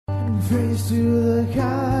Praise to the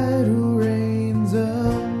God who reigns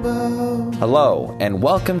above. Hello, and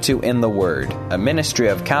welcome to In the Word, a ministry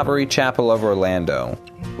of Calvary Chapel of Orlando.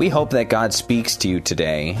 We hope that God speaks to you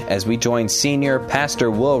today as we join Senior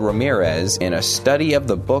Pastor Will Ramirez in a study of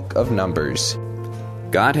the book of Numbers.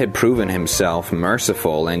 God had proven himself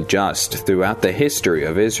merciful and just throughout the history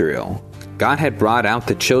of Israel. God had brought out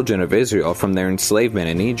the children of Israel from their enslavement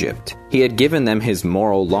in Egypt. He had given them his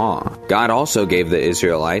moral law. God also gave the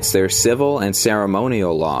Israelites their civil and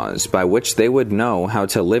ceremonial laws by which they would know how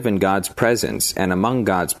to live in God's presence and among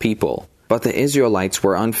God's people. But the Israelites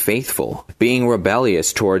were unfaithful, being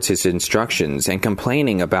rebellious towards his instructions and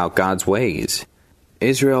complaining about God's ways.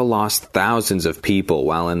 Israel lost thousands of people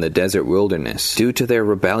while in the desert wilderness due to their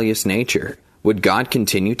rebellious nature. Would God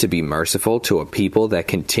continue to be merciful to a people that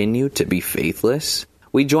continue to be faithless?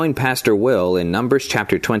 We join Pastor Will in Numbers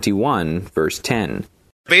chapter 21, verse 10.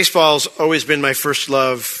 Baseball's always been my first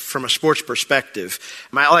love from a sports perspective.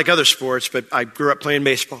 I like other sports, but I grew up playing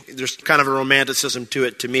baseball. There's kind of a romanticism to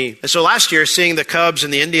it to me. And so last year, seeing the Cubs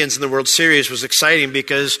and the Indians in the World Series was exciting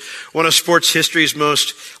because one of sports history's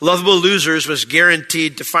most lovable losers was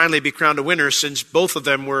guaranteed to finally be crowned a winner since both of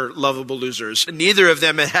them were lovable losers. Neither of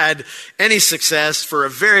them had had any success for a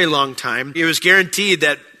very long time. It was guaranteed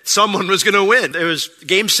that someone was going to win. It was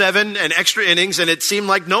Game 7 and extra innings, and it seemed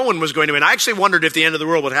like no one was going to win. I actually wondered if the end of the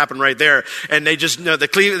world would happen right there, and they just,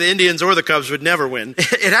 the Indians or the Cubs would never win.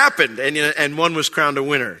 It happened, and one was crowned a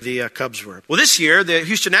winner. The Cubs were. Well, this year, the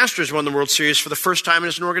Houston Astros won the World Series for the first time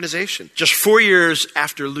as an organization, just 4 years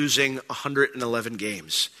after losing 111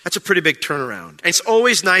 games. That's a pretty big turnaround. And it's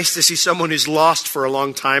always nice to see someone who's lost for a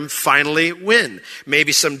long time finally win.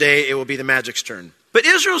 Maybe someday it will be the Magic's turn. But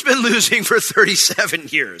Israel's been losing for 37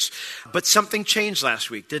 years. But something changed last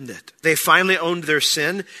week, didn't it? They finally owned their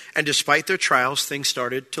sin, and despite their trials, things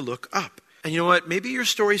started to look up. And you know what? Maybe your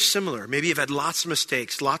story's similar. Maybe you've had lots of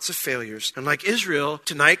mistakes, lots of failures. And like Israel,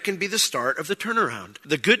 tonight can be the start of the turnaround.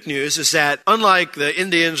 The good news is that unlike the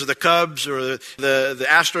Indians or the Cubs or the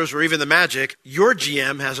Astros or even the Magic, your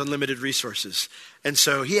GM has unlimited resources. And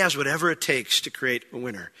so he has whatever it takes to create a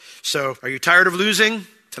winner. So are you tired of losing?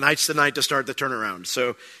 Tonight's the night to start the turnaround.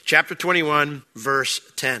 So chapter 21, verse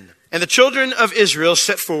 10. And the children of Israel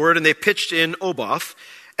set forward, and they pitched in Oboth.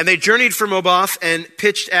 And they journeyed from Oboth and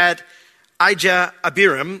pitched at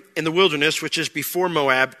Abiram in the wilderness, which is before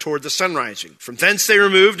Moab, toward the sun rising. From thence they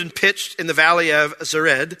removed and pitched in the valley of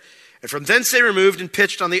Zered. And from thence they removed and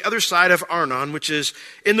pitched on the other side of Arnon, which is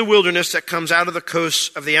in the wilderness that comes out of the coasts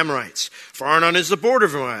of the Amorites. For Arnon is the border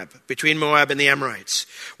of Moab, between Moab and the Amorites.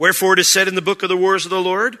 Wherefore it is said in the book of the wars of the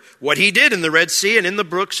Lord, what he did in the Red Sea and in the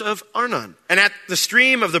brooks of Arnon. And at the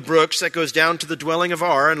stream of the brooks that goes down to the dwelling of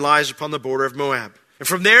Ar and lies upon the border of Moab. And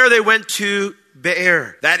from there they went to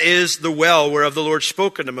Be'er, that is the well whereof the Lord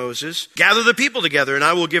spoke unto Moses. Gather the people together, and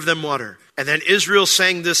I will give them water. And then Israel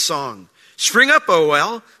sang this song. Spring up, O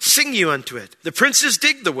well, sing you unto it. The princes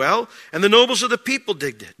digged the well, and the nobles of the people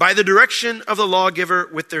digged it, by the direction of the lawgiver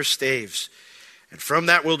with their staves. And from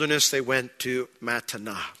that wilderness they went to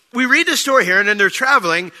Mattanah. We read the story here, and then they're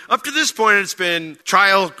traveling. Up to this point, it's been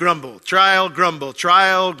trial, grumble,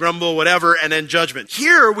 whatever, and then judgment.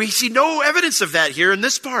 Here, we see no evidence of that here in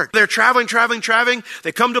this part. They're traveling.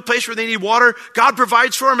 They come to a place where they need water. God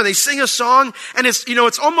provides for them, and they sing a song. And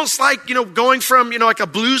it's almost like, going from, like a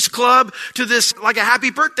blues club to this, like a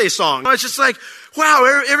happy birthday song. It's just like,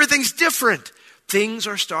 wow, everything's different. Things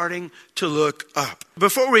are starting to look up.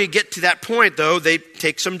 Before we get to that point, though, they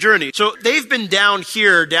take some journey. So they've been down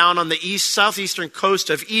on the southeastern coast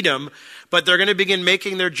of Edom, but they're going to begin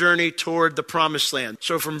making their journey toward the promised land.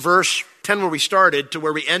 So from verse 10 where we started to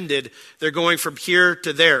where we ended, they're going from here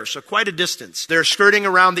to there. So quite a distance. They're skirting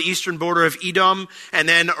around the eastern border of Edom and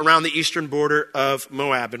then around the eastern border of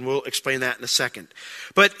Moab. And we'll explain that in a second.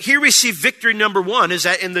 But here we see victory number one is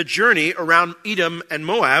that in the journey around Edom and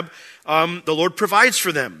Moab, the Lord provides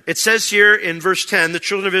for them. It says here in verse 10, the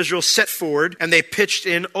children of Israel set forward and they pitched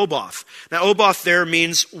in Oboth. Now Oboth there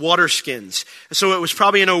means water skins. So it was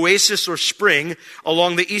probably an oasis or spring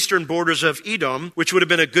along the eastern borders of Edom, which would have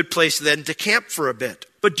been a good place then to camp for a bit.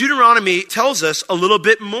 But Deuteronomy tells us a little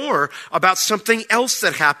bit more about something else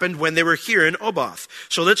that happened when they were here in Oboth.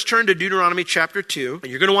 So let's turn to Deuteronomy chapter 2.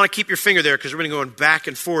 And you're going to want to keep your finger there because we're going to go back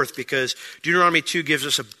and forth because Deuteronomy 2 gives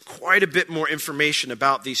us quite a bit more information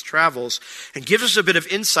about these travels and gives us a bit of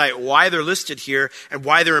insight why they're listed here and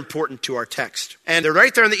why they're important to our text. And they're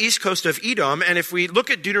right there on the east coast of Edom. And if we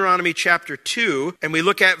look at Deuteronomy chapter 2 and we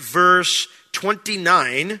look at verse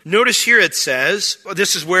 29. Notice here it says,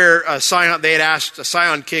 this is where they had asked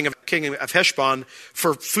Sihon, king of Heshbon,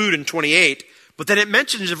 for food in 28. But then it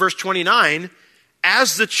mentions in verse 29,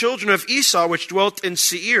 as the children of Esau, which dwelt in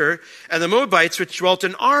Seir, and the Moabites, which dwelt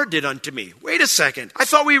in Ar, did unto me. Wait a second. I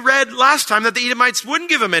thought we read last time that the Edomites wouldn't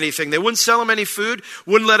give them anything. They wouldn't sell them any food,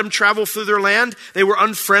 wouldn't let them travel through their land. They were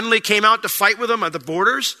unfriendly, came out to fight with them at the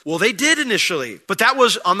borders. Well, they did initially, but that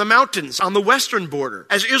was on the mountains, on the western border.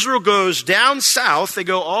 As Israel goes down south, they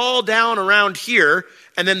go all down around here,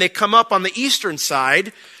 and then they come up on the eastern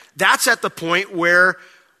side. That's at the point where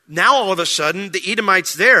now all of a sudden the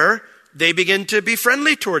Edomites there, they begin to be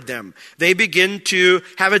friendly toward them. They begin to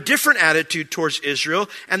have a different attitude towards Israel,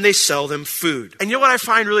 and they sell them food. And you know what I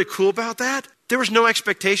find really cool about that? There was no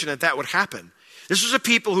expectation that that would happen. This was a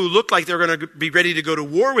people who looked like they were going to be ready to go to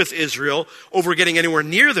war with Israel over getting anywhere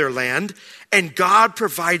near their land, and God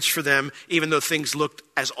provides for them, even though things looked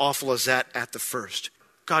as awful as that at the first.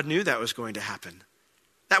 God knew that was going to happen.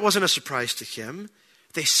 That wasn't a surprise to him.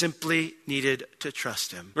 They simply needed to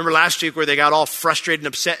trust him. Remember last week where they got all frustrated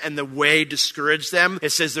and upset and the way discouraged them? It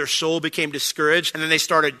says their soul became discouraged and then they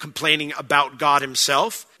started complaining about God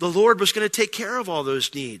himself. The Lord was going to take care of all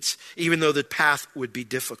those needs, even though the path would be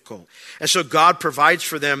difficult. And so God provides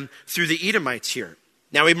for them through the Edomites here.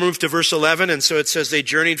 Now we move to verse 11, and so it says they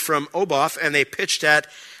journeyed from Oboth and they pitched at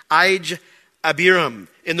Abiram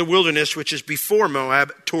in the wilderness, which is before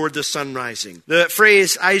Moab, toward the sun rising. The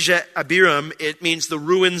phrase Abiram, it means the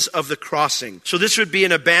ruins of the crossing. So this would be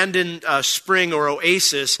an abandoned spring or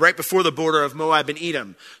oasis right before the border of Moab and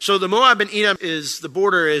Edom. So the Moab and Edom the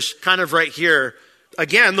border is kind of right here.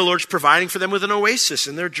 Again, the Lord's providing for them with an oasis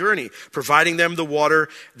in their journey, providing them the water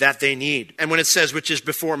that they need. And when it says, which is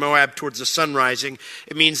before Moab towards the sun rising,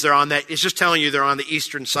 it means they're on that, it's just telling you they're on the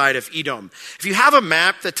eastern side of Edom. If you have a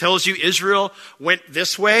map that tells you Israel went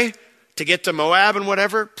this way to get to Moab and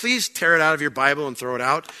whatever, please tear it out of your Bible and throw it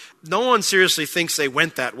out. No one seriously thinks they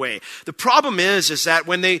went that way. The problem is that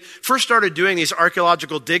when they first started doing these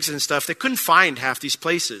archaeological digs and stuff, they couldn't find half these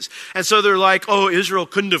places. And so they're like, oh, Israel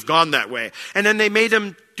couldn't have gone that way. And then they made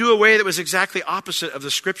them do a way that was exactly opposite of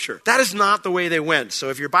the scripture. That is not the way they went. So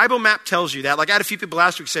if your Bible map tells you that, like I had a few people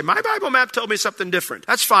last week say, my Bible map told me something different.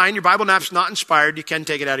 That's fine. Your Bible map's not inspired. You can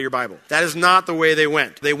take it out of your Bible. That is not the way they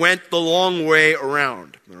went. They went the long way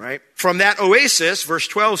around. All right. From that oasis, verse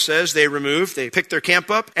 12 says, they picked their camp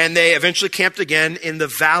up, and they eventually camped again in the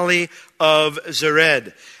valley of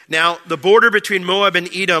Zered. Now, the border between Moab and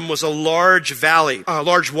Edom was a large valley, a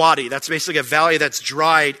large wadi. That's basically a valley that's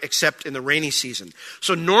dried except in the rainy season.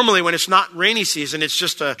 So normally when it's not rainy season, it's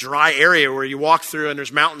just a dry area where you walk through and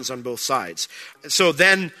there's mountains on both sides. So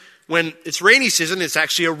then when it's rainy season, it's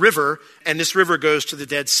actually a river, and this river goes to the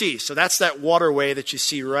Dead Sea. So that's that waterway that you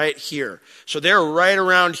see right here. So they're right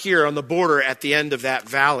around here on the border at the end of that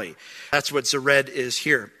valley. That's what Zered is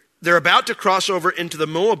here. They're about to cross over into the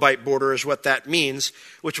Moabite border is what that means,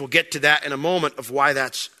 which we'll get to that in a moment of why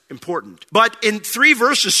that's important. But in 3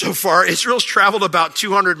 verses so far, Israel's traveled about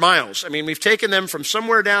 200 miles. I mean, we've taken them from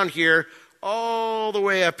somewhere down here all the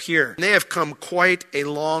way up here. And they have come quite a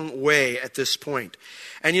long way at this point.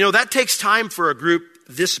 And you know, that takes time for a group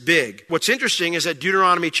this big. What's interesting is that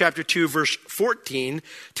Deuteronomy chapter 2 verse 14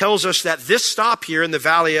 tells us that this stop here in the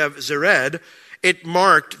valley of Zered, it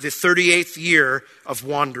marked the 38th year of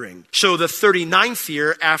wandering. So the 39th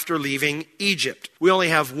year after leaving Egypt. We only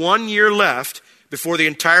have 1 year left before the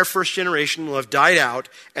entire first generation will have died out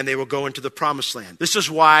and they will go into the promised land. This is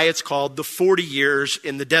why it's called the 40 years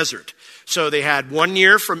in the desert. So they had 1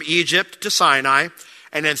 year from Egypt to Sinai,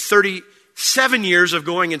 and then 37 years of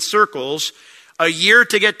going in circles, a year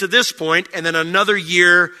to get to this point, and then another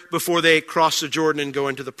year before they cross the Jordan and go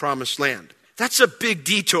into the promised land. That's a big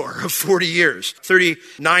detour of 40 years,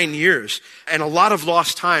 39 years, and a lot of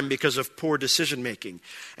lost time because of poor decision making.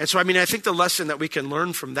 And so, I think the lesson that we can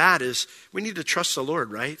learn from that is we need to trust the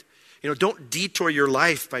Lord, right? Don't detour your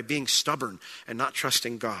life by being stubborn and not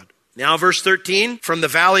trusting God. Now, verse 13, from the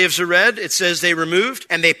valley of Zered, it says they removed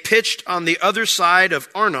and they pitched on the other side of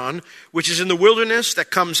Arnon, which is in the wilderness that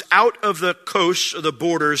comes out of the coasts or the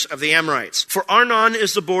borders of the Amorites. For Arnon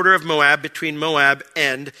is the border of Moab between Moab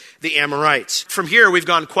and the Amorites. From here, we've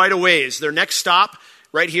gone quite a ways. Their next stop,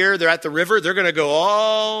 right here, they're at the river. They're going to go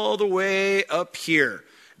all the way up here.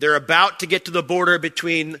 They're about to get to the border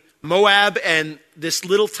between Moab and this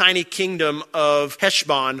little tiny kingdom of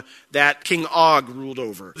Heshbon that King Og ruled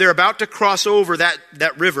over. They're about to cross over that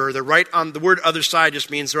river. They're right on, the word other side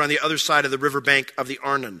just means they're on the other side of the riverbank of the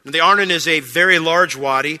Arnon. And the Arnon is a very large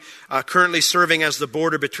wadi, currently serving as the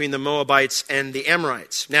border between the Moabites and the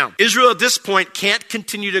Amorites. Now, Israel at this point can't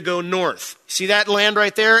continue to go north. See that land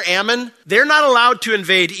right there, Ammon? They're not allowed to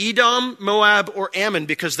invade Edom, Moab, or Ammon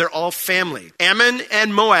because they're all family. Ammon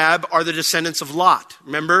and Moab are the descendants of Lot.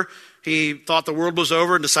 Remember? He thought the world was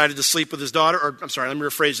over and decided to sleep with his daughter. Or, I'm sorry, let me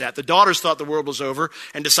rephrase that. The daughters thought the world was over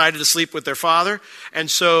and decided to sleep with their father. And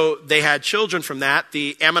so they had children from that,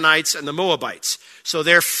 the Ammonites and the Moabites. So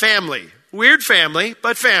they're family. Weird family,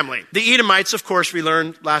 but family. The Edomites, of course, we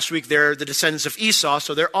learned last week, they're the descendants of Esau,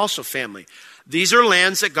 so they're also family. These are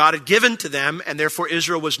lands that God had given to them, and therefore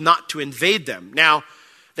Israel was not to invade them. Now,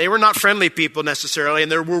 they were not friendly people necessarily,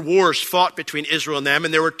 and there were wars fought between Israel and them,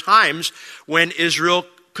 and there were times when Israel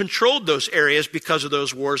controlled those areas because of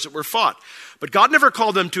those wars that were fought. But God never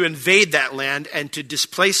called them to invade that land and to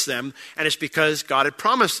displace them, and it's because God had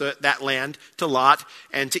promised that land to Lot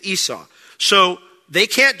and to Esau. So they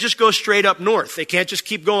can't just go straight up north. They can't just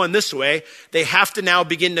keep going this way. They have to now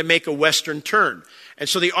begin to make a western turn. And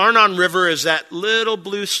so the Arnon River is that little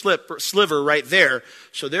blue sliver right there.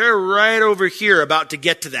 So they're right over here about to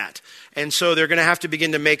get to that. And so they're going to have to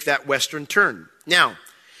begin to make that western turn. Now,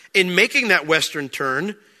 in making that western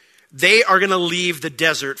turn, they are going to leave the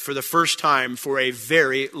desert for the first time for a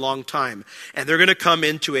very long time. And they're going to come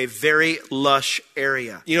into a very lush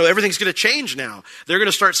area. You know, everything's going to change now. They're going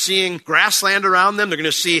to start seeing grassland around them. They're going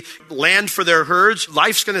to see land for their herds.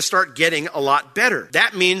 Life's going to start getting a lot better.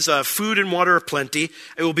 That means food and water are plenty.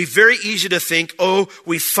 It will be very easy to think, oh,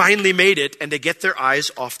 we finally made it, and to get their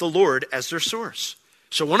eyes off the Lord as their source.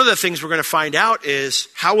 So one of the things we're going to find out is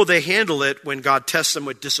how will they handle it when God tests them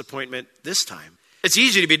with disappointment this time? It's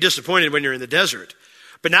easy to be disappointed when you're in the desert.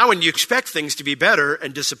 But now when you expect things to be better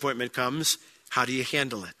and disappointment comes, how do you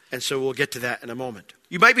handle it? And so we'll get to that in a moment.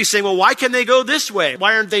 You might be saying, well, why can they go this way?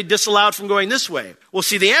 Why aren't they disallowed from going this way? Well,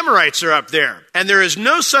 see, the Amorites are up there. And there is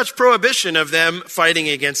no such prohibition of them fighting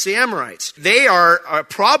against the Amorites. They are a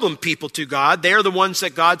problem people to God. They are the ones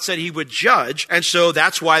that God said he would judge. And so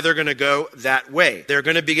that's why they're going to go that way. They're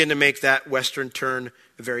going to begin to make that western turn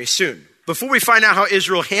very soon. Before we find out how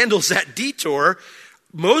Israel handles that detour,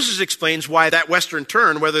 Moses explains why that western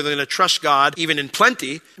turn, whether they're going to trust God even in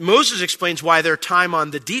plenty, Moses explains why their time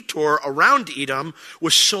on the detour around Edom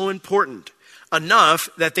was so important, enough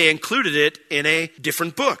that they included it in a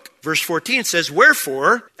different book. Verse 14 says,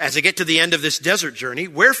 wherefore, as they get to the end of this desert journey,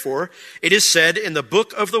 wherefore, it is said in the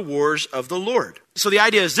book of the wars of the Lord. So the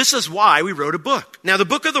idea is this is why we wrote a book. Now, the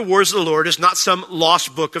book of the wars of the Lord is not some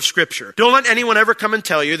lost book of Scripture. Don't let anyone ever come and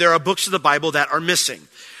tell you there are books of the Bible that are missing.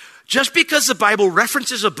 Just because the Bible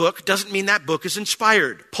references a book doesn't mean that book is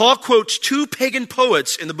inspired. Paul quotes 2 pagan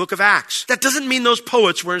poets in the book of Acts. That doesn't mean those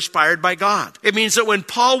poets were inspired by God. It means that when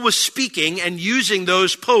Paul was speaking and using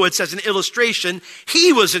those poets as an illustration,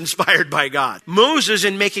 he was inspired by God. Moses,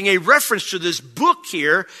 in making a reference to this book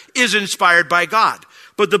here, is inspired by God.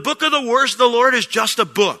 But the book of the wars of the Lord is just a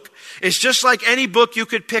book. It's just like any book you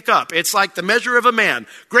could pick up. It's like The Measure of a Man.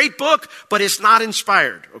 Great book, but it's not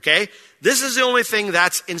inspired, okay? This is the only thing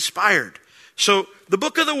that's inspired. So the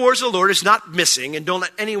book of the wars of the Lord is not missing, and don't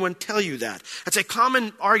let anyone tell you that. That's a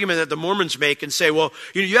common argument that the Mormons make and say, well,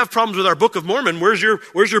 you have problems with our Book of Mormon. Where's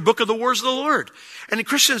your book of the wars of the Lord? And the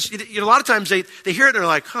Christians, a lot of times they hear it and they're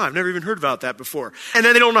like, I've never even heard about that before. And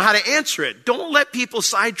then they don't know how to answer it. Don't let people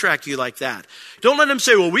sidetrack you like that. Don't let them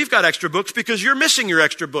say, well, we've got extra books because you're missing your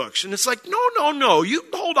extra books. And it's like, no, you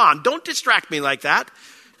hold on. Don't distract me like that.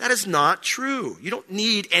 That is not true. You don't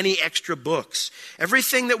need any extra books.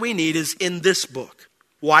 Everything that we need is in this book.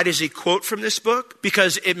 Why does he quote from this book?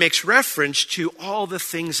 Because it makes reference to all the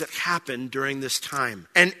things that happened during this time.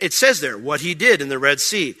 And it says there what he did in the Red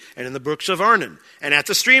Sea and in the brooks of Arnon and at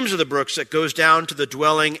the streams of the brooks that goes down to the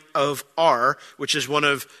dwelling of Ar, which is one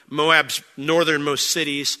of Moab's northernmost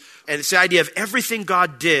cities. And it's the idea of everything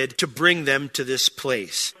God did to bring them to this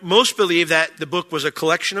place. Most believe that the book was a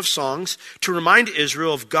collection of songs to remind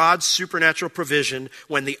Israel of God's supernatural provision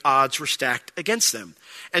when the odds were stacked against them.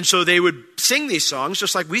 And so they would sing these songs,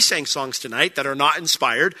 just like we sang songs tonight that are not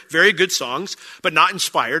inspired, very good songs, but not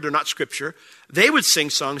inspired, they're not scripture. They would sing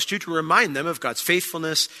songs too to remind them of God's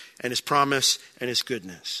faithfulness and his promise and his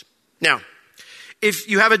goodness. Now, if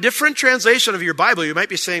you have a different translation of your Bible, you might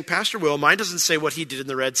be saying, Pastor Will, mine doesn't say what he did in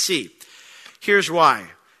the Red Sea. Here's why.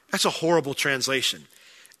 That's a horrible translation.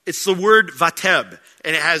 It's the word vateb,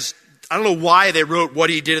 and it has, I don't know why they wrote what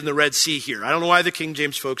he did in the Red Sea here. I don't know why the King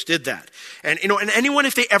James folks did that. And anyone,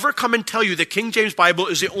 if they ever come and tell you the King James Bible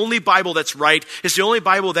is the only Bible that's right, it's the only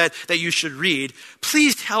Bible that you should read,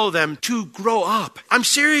 please tell them to grow up. I'm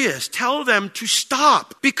serious. Tell them to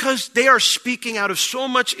stop, because they are speaking out of so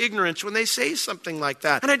much ignorance when they say something like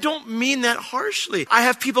that. And I don't mean that harshly. I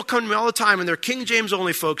have people come to me all the time and they're King James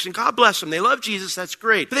only folks, and God bless them. They love Jesus. That's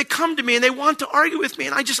great. But they come to me and they want to argue with me,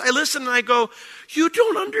 and I listen and I go, you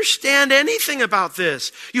don't understand anything about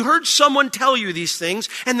this. You heard someone tell you these things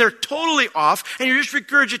and they're totally off, and you're just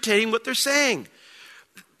regurgitating what they're saying.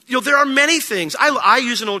 There are many things. I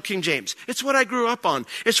use an old King James. It's what I grew up on.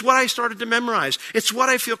 It's what I started to memorize. It's what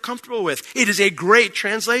I feel comfortable with. It is a great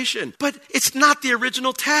translation, but it's not the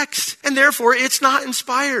original text, and therefore it's not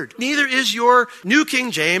inspired. Neither is your New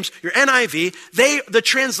King James, your NIV. The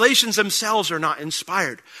translations themselves are not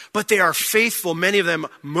inspired, but they are faithful. Many of them,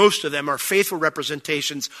 most of them, are faithful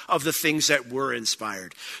representations of the things that were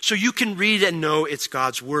inspired. So you can read and know it's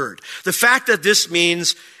God's word. The fact that this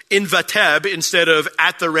means in Vateb instead of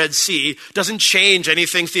at the Red Sea doesn't change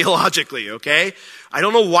anything theologically, okay? I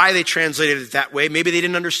don't know why they translated it that way. Maybe they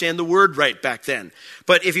didn't understand the word right back then.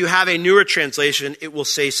 But if you have a newer translation, it will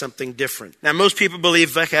say something different. Now, most people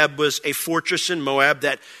believe Vateb was a fortress in Moab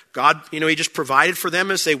that God, he just provided for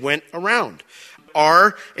them as they went around.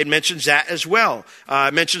 It mentions that as well.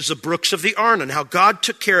 It mentions the brooks of the Arnon, how God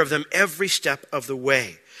took care of them every step of the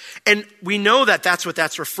way. And we know that that's what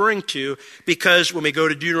that's referring to because when we go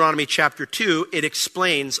to Deuteronomy chapter 2, it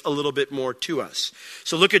explains a little bit more to us.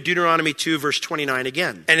 So look at Deuteronomy 2, verse 29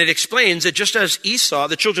 again. And it explains that just as Esau,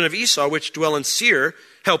 the children of Esau, which dwell in Seir,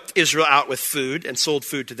 helped Israel out with food and sold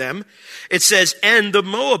food to them, it says, and the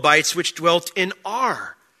Moabites which dwelt in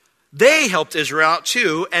Ar, they helped Israel out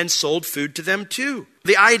too and sold food to them too.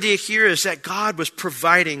 The idea here is that God was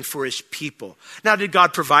providing for his people. Now, did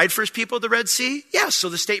God provide for his people at the Red Sea? Yes, so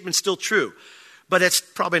the statement's still true. But it's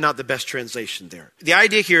probably not the best translation there. The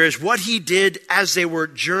idea here is what he did as they were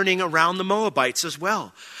journeying around the Moabites as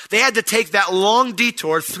well. They had to take that long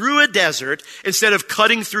detour through a desert instead of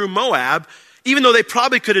cutting through Moab, even though they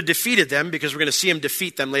probably could have defeated them, because we're going to see him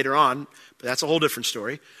defeat them later on. But that's a whole different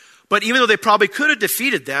story. But even though they probably could have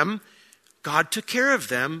defeated them, God took care of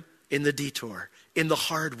them in the detour, in the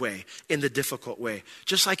hard way, in the difficult way.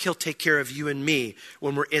 Just like he'll take care of you and me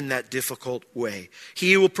when we're in that difficult way.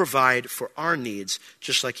 He will provide for our needs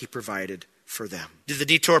just like he provided for them. Did the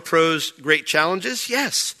detour pose great challenges?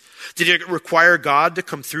 Yes. Did it require God to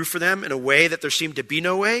come through for them in a way that there seemed to be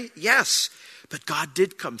no way? Yes. But God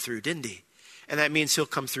did come through, didn't he? And that means he'll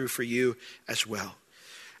come through for you as well.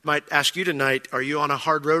 Might ask you tonight, are you on a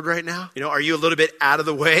hard road right now? Are you a little bit out of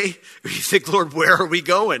the way? Or you think, Lord, where are we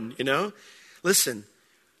going? Listen,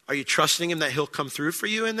 are you trusting him that he'll come through for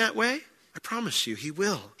you in that way? I promise you, he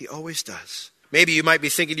will. He always does. Maybe you might be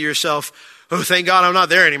thinking to yourself, oh, thank God I'm not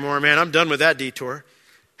there anymore, man. I'm done with that detour.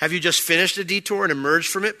 Have you just finished a detour and emerged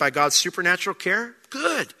from it by God's supernatural care?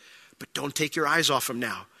 Good. But don't take your eyes off him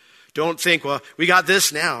now. Don't think, well, we got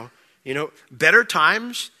this now. Better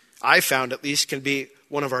times, I found at least, can be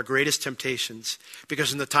one of our greatest temptations,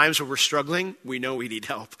 because in the times where we're struggling, we know we need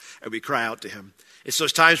help and we cry out to him. It's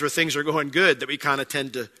those times where things are going good that we kind of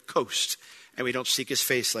tend to coast and we don't seek his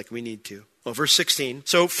face like we need to. Well, verse 16.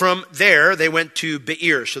 So from there, they went to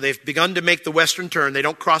Beer. So they've begun to make the western turn. They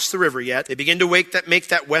don't cross the river yet. They begin to make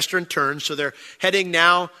that western turn. So they're heading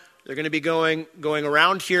now. They're going to be going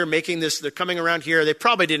around here, making this. They're coming around here. They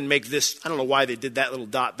probably didn't make this. I don't know why they did that little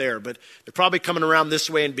dot there, but they're probably coming around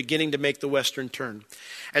this way and beginning to make the western turn.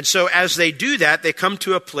 And so as they do that, they come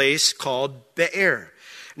to a place called Be'er.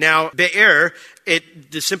 Now, Be'er, it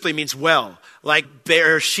simply means well. Like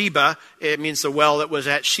Beersheba, it means the well that was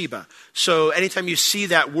at Sheba. So anytime you see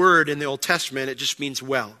that word in the Old Testament, it just means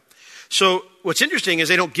well. So what's interesting is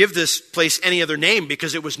they don't give this place any other name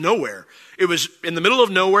because it was nowhere. It was in the middle of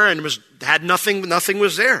nowhere and had nothing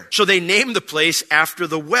was there. So they named the place after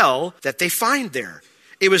the well that they find there.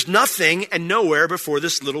 It was nothing and nowhere before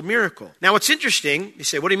this little miracle. Now what's interesting, you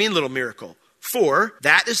say, what do you mean little miracle? For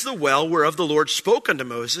that is the well whereof the Lord spoke unto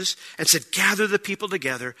Moses and said, gather the people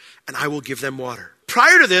together and I will give them water.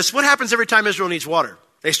 Prior to this, what happens every time Israel needs water?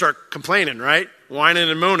 They start complaining, right? Whining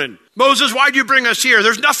and moaning. Moses, why'd you bring us here?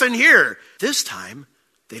 There's nothing here. This time,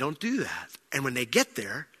 they don't do that. And when they get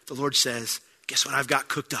there, the Lord says, guess what I've got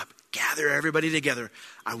cooked up? Gather everybody together.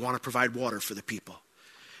 I want to provide water for the people.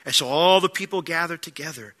 And so all the people gather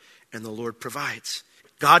together and the Lord provides.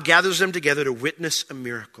 God gathers them together to witness a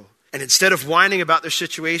miracle. And instead of whining about their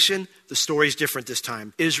situation, the story's different this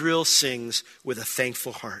time. Israel sings with a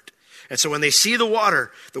thankful heart. And so when they see the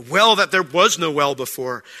water, the well that there was no well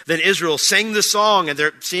before, then Israel sang the song and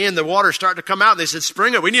they're seeing the water start to come out. And they said,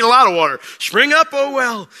 spring up. We need a lot of water. Spring up, O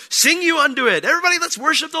well. Sing you unto it. Everybody, let's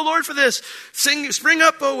worship the Lord for this. Sing, spring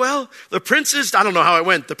up, O well. The princes, I don't know how it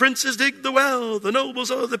went. The princes digged the well. The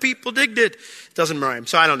nobles of the people digged it. It doesn't rhyme,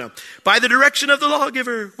 so I don't know. By the direction of the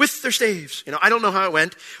lawgiver with their staves. I don't know how it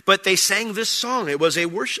went, but they sang this song. It was a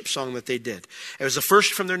worship song that they did. It was the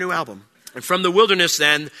first from their new album. And from the wilderness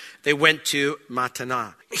then, they went to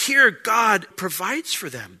Mattanah. Here, God provides for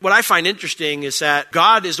them. What I find interesting is that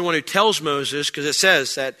God is the one who tells Moses, because it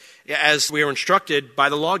says that as we are instructed by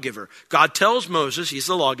the lawgiver. God tells Moses, he's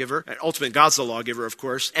the lawgiver, and ultimately God's the lawgiver, of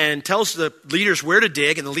course, and tells the leaders where to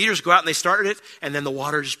dig, and the leaders go out and they start it, and then the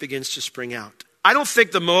water just begins to spring out. I don't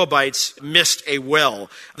think the Moabites missed a well.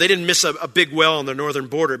 They didn't miss a big well on the northern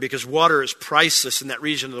border because water is priceless in that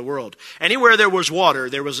region of the world. Anywhere there was water,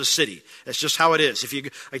 there was a city. That's just how it is.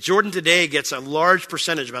 Like Jordan today gets a large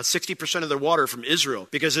percentage, about 60% of their water from Israel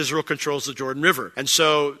because Israel controls the Jordan River. And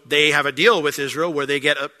so they have a deal with Israel where they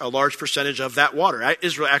get a large percentage of that water.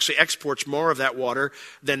 Israel actually exports more of that water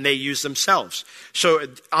than they use themselves. So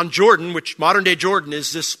on Jordan, which modern day Jordan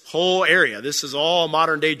is this whole area. This is all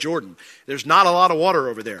modern day Jordan. There's not a lot of water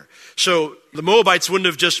over there. So the Moabites wouldn't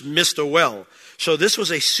have just missed a well. So this was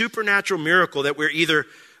a supernatural miracle that either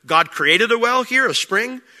God created a well here, a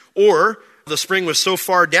spring, or the spring was so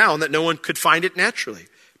far down that no one could find it naturally.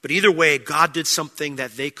 But either way, God did something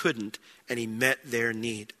that they couldn't, and he met their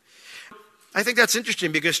need. I think that's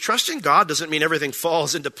interesting because trusting God doesn't mean everything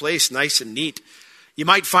falls into place nice and neat. You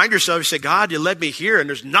might find yourself, you say, God, you led me here and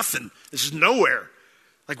there's nothing. This is nowhere.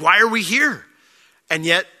 Like, why are we here? And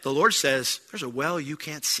yet the Lord says, there's a well you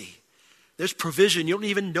can't see. There's provision you don't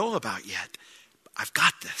even know about yet. I've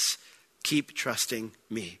got this. Keep trusting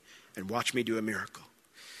me and watch me do a miracle.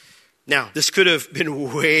 Now, this could have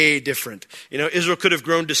been way different. Israel could have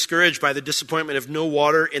grown discouraged by the disappointment of no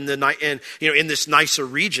water in this nicer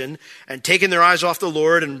region and taken their eyes off the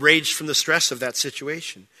Lord and raged from the stress of that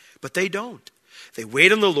situation. But they don't. They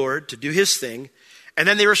wait on the Lord to do his thing, and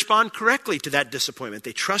then they respond correctly to that disappointment.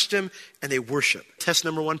 They trust him and they worship. Test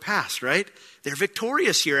number 1 passed, right? They're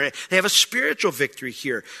victorious here. They have a spiritual victory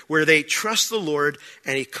here where they trust the Lord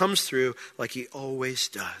and he comes through like he always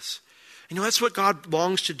does. That's what God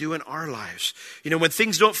longs to do in our lives. When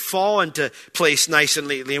things don't fall into place nice and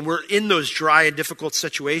neatly and we're in those dry and difficult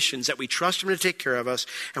situations, that we trust him to take care of us.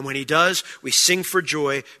 And when he does, we sing for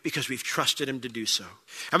joy because we've trusted him to do so.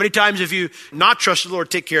 How many times have you not trusted the Lord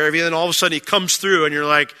to take care of you, and then all of a sudden he comes through and you're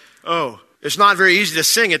like, oh, it's not very easy to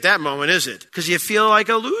sing at that moment, is it? Because you feel like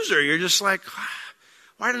a loser. You're just like,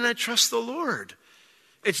 why didn't I trust the Lord?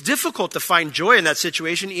 It's difficult to find joy in that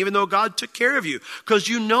situation, even though God took care of you. Because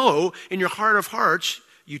in your heart of hearts,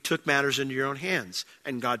 you took matters into your own hands.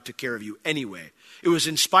 And God took care of you anyway. It was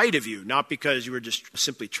in spite of you, not because you were just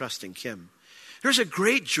simply trusting him. There's a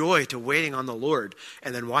great joy to waiting on the Lord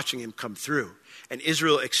and then watching him come through. And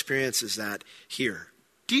Israel experiences that here.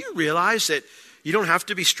 Do you realize that you don't have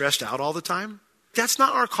to be stressed out all the time? That's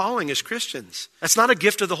not our calling as Christians. That's not a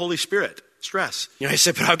gift of the Holy Spirit. Stress. I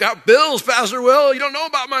said, but I've got bills, Pastor Will. You don't know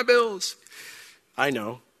about my bills. I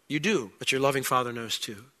know. You do. But your loving Father knows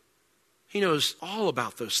too. He knows all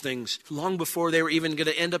about those things long before they were even going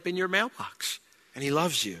to end up in your mailbox. And he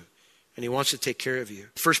loves you. And he wants to take care of you.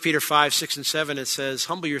 1 Peter 5, 6, and 7, it says,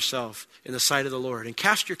 humble yourself in the sight of the Lord and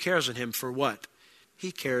cast your cares on him for what?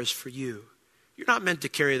 He cares for you. You're not meant to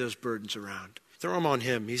carry those burdens around. Throw them on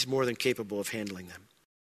him. He's more than capable of handling them.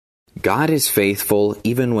 God is faithful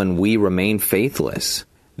even when we remain faithless.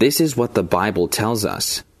 This is what the Bible tells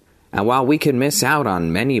us. And while we can miss out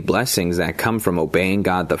on many blessings that come from obeying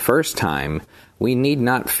God the first time, we need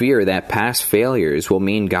not fear that past failures will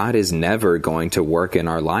mean God is never going to work in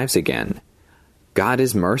our lives again. God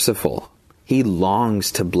is merciful. He longs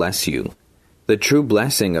to bless you. The true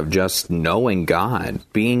blessing of just knowing God,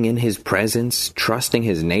 being in his presence, trusting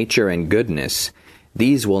his nature and goodness,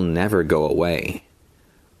 these will never go away.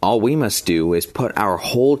 All we must do is put our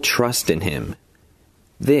whole trust in him.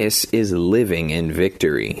 This is living in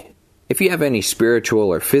victory. If you have any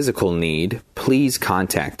spiritual or physical need, please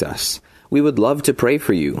contact us. We would love to pray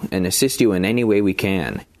for you and assist you in any way we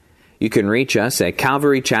can. You can reach us at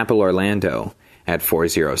Calvary Chapel, Orlando at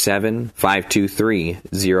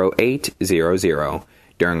 407-523-0800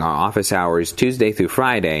 during our office hours Tuesday through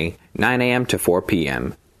Friday, 9 a.m. to 4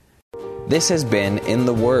 p.m. This has been In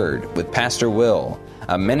the Word with Pastor Will,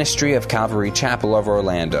 a ministry of Calvary Chapel of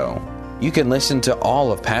Orlando. You can listen to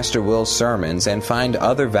all of Pastor Will's sermons and find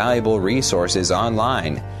other valuable resources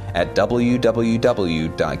online at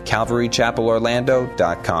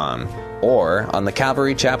www.calvarychapelorlando.com or on the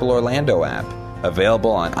Calvary Chapel Orlando app,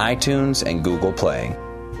 available on iTunes and Google Play.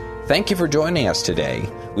 Thank you for joining us today.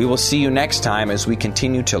 We will see you next time as we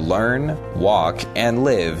continue to learn, walk, and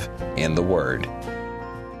live in the Word.